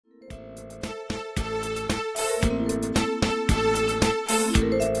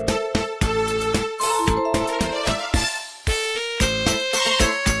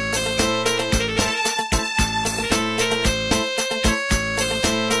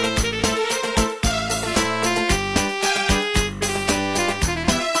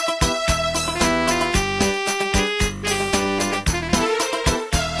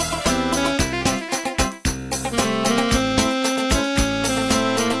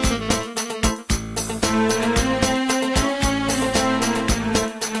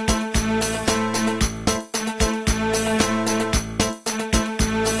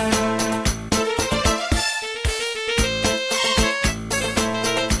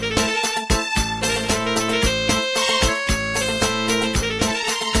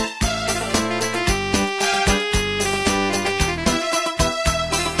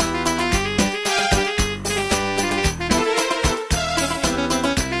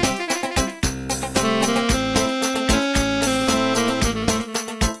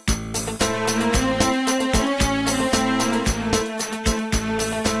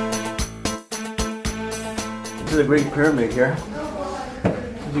Great Pyramid here.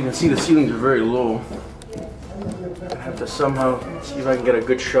 As you can see, the ceilings are very low. I have to somehow see if I can get a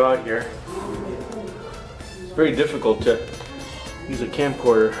good shot here. It's very difficult to use a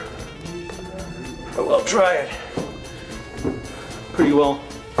camcorder, but we'll try it. Pretty well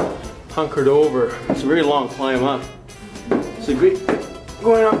hunkered over. It's a very long climb up. It's a great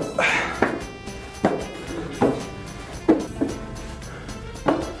going up.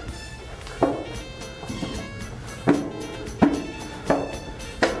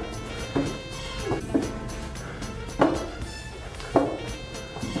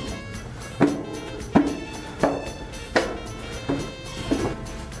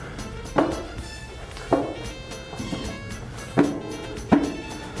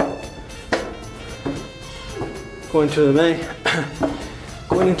 Going to the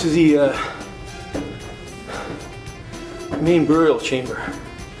going into the main burial chamber.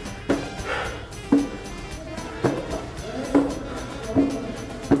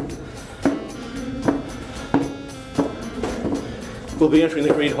 We'll be entering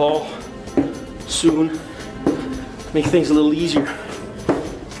the Great Hall soon. Make things a little easier.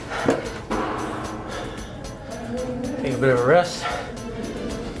 Take a bit of a rest.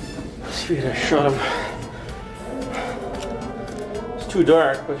 Let's see if we get a shot of. Too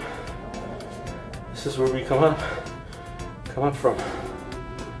dark, but this is where we come up from.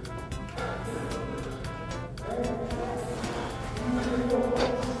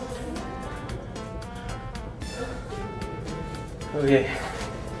 Okay.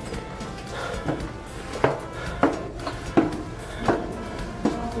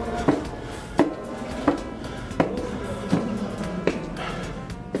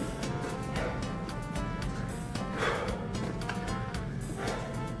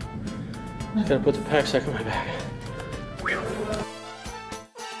 Gotta put the pack sack on my back.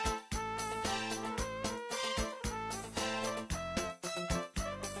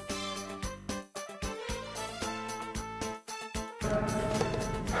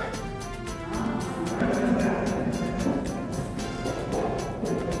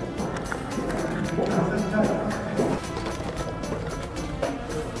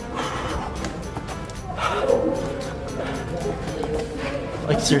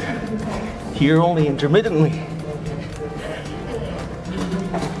 Lights are here only intermittently.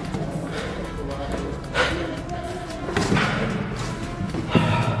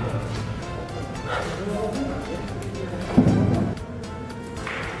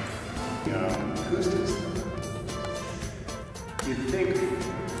 You'd think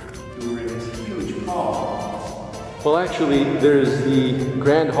you were in this huge hall. Well, actually, there's the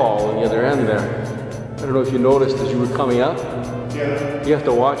grand hall on the other end there. I don't know if you noticed as you were coming up. Yeah. You have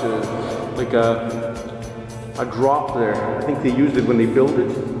to watch it. Like a drop there. I think they used it when they built it.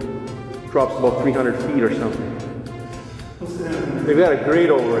 Drops about 300 feet or something. They've got a grate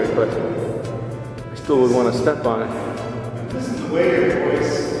over it, but I still would want to step on it. Listen to the way your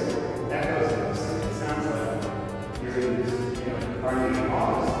voice echoes this. It sounds like you're in this, Carnegie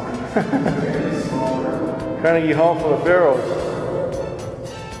Hall. Very small room. Carnegie Hall for the pharaohs.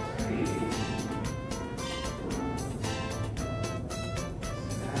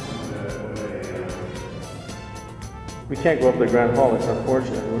 We can't go up the Grand Hall, it's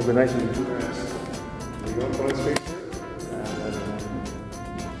unfortunate. It would be nice if we could. You going to space?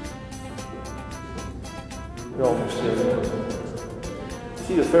 We're almost there.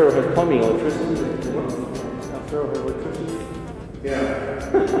 See, the Pharaoh had plumbing electricity. Pharaoh had electricity? Yeah.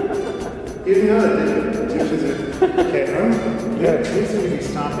 You didn't know that, did you? Okay, yeah, it seems to be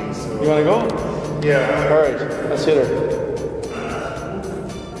stopping, so. You want to go? Yeah. Alright, let's hit her.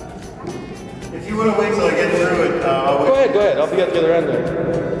 If you want to wait till I get through it, I'll wait. Go ahead, I'll be at the other end there.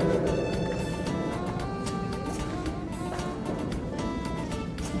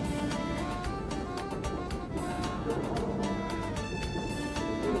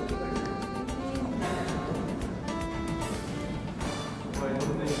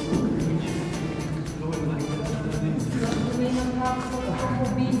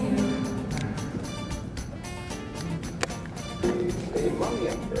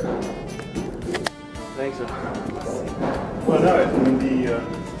 Thanks. Well, no, I mean the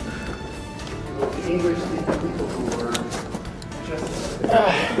English-speaking people who were just.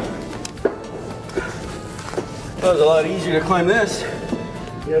 That was a lot easier to climb this.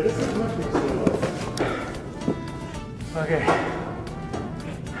 Yeah, this is much more simple. Okay.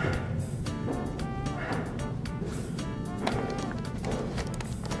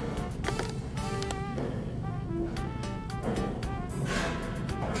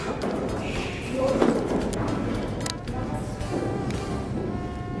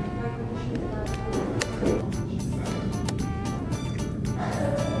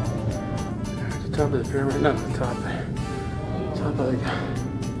 top of the pyramid, not the top of the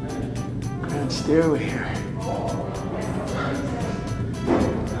grand stairway here.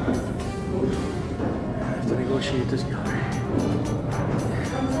 I have to negotiate this gallery.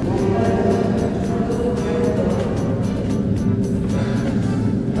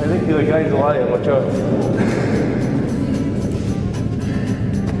 I think the guy's lying, watch out.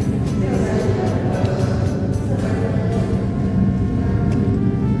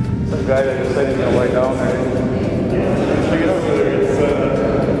 Some guy that just said he's gonna lie down there. Check it out over there.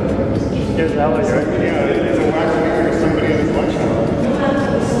 It's Here's the alley, right? yeah, it's a wax figure of somebody in his lunchroom.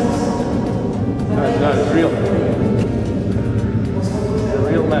 No, it's not, it's real. It's a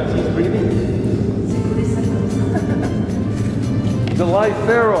real man, he's breathing. The live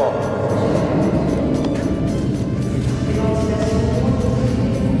pharaoh.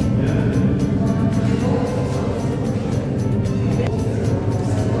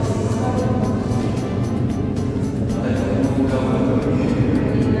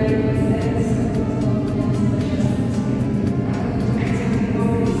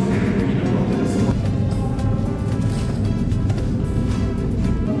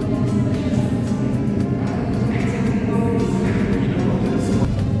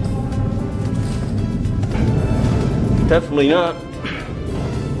 Definitely not.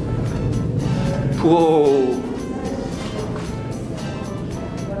 Whoa.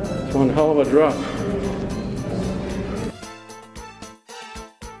 It's one hell of a drop.